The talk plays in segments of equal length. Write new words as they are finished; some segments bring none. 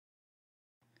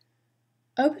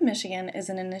Open Michigan is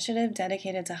an initiative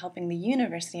dedicated to helping the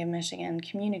University of Michigan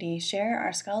community share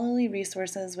our scholarly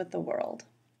resources with the world.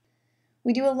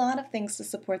 We do a lot of things to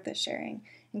support this sharing,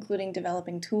 including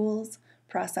developing tools,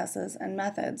 processes, and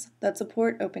methods that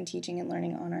support open teaching and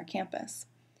learning on our campus.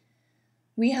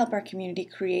 We help our community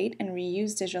create and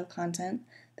reuse digital content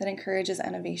that encourages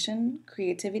innovation,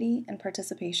 creativity, and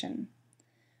participation.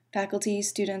 Faculty,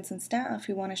 students, and staff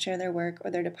who want to share their work or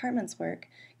their department's work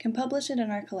can publish it in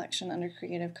our collection under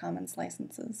Creative Commons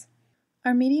licenses.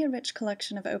 Our media-rich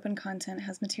collection of open content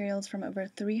has materials from over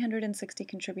 360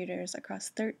 contributors across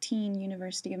 13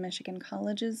 University of Michigan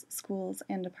colleges, schools,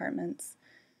 and departments.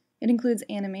 It includes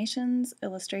animations,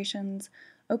 illustrations,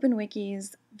 open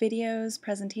wikis, videos,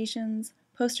 presentations,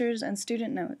 posters, and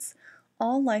student notes,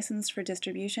 all licensed for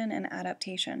distribution and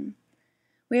adaptation.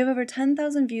 We have over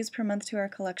 10,000 views per month to our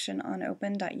collection on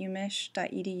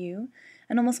open.umich.edu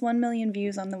and almost 1 million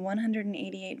views on the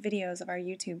 188 videos of our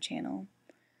YouTube channel.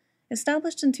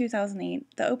 Established in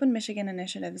 2008, the Open Michigan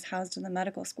Initiative is housed in the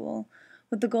medical school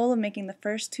with the goal of making the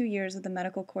first 2 years of the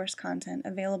medical course content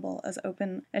available as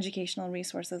open educational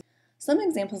resources. Some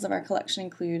examples of our collection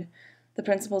include the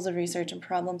Principles of Research and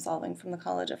Problem Solving from the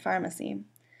College of Pharmacy.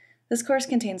 This course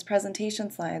contains presentation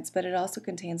slides, but it also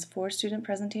contains 4 student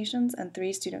presentations and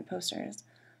 3 student posters.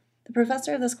 The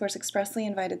professor of this course expressly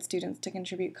invited students to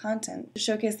contribute content to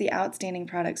showcase the outstanding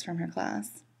products from her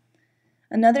class.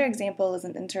 Another example is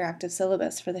an interactive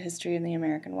syllabus for the history of the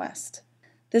American West.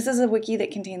 This is a wiki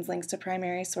that contains links to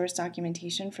primary source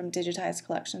documentation from digitized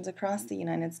collections across the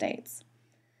United States.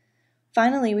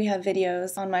 Finally, we have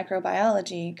videos on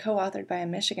microbiology co-authored by a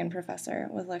Michigan professor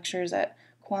with lectures at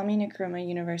Kwame Nkrumah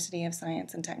University of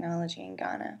Science and Technology in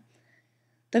Ghana.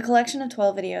 The collection of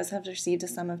 12 videos have received a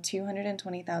sum of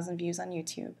 220,000 views on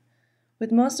YouTube,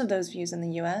 with most of those views in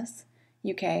the US,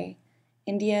 UK,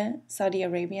 India, Saudi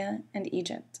Arabia, and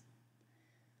Egypt.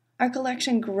 Our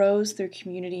collection grows through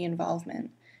community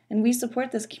involvement, and we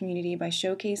support this community by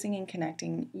showcasing and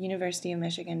connecting University of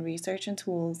Michigan research and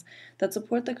tools that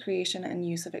support the creation and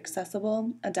use of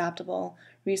accessible, adaptable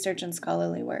research and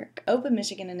scholarly work. Open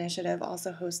Michigan Initiative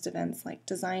also hosts events like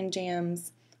design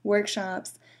jams,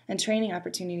 workshops, and training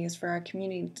opportunities for our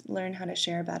community to learn how to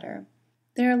share better.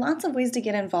 There are lots of ways to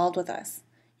get involved with us.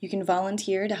 You can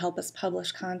volunteer to help us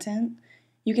publish content,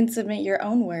 you can submit your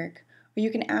own work, or you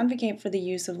can advocate for the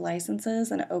use of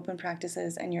licenses and open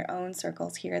practices in your own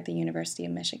circles here at the University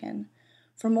of Michigan.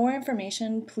 For more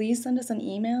information, please send us an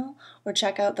email or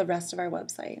check out the rest of our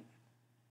website.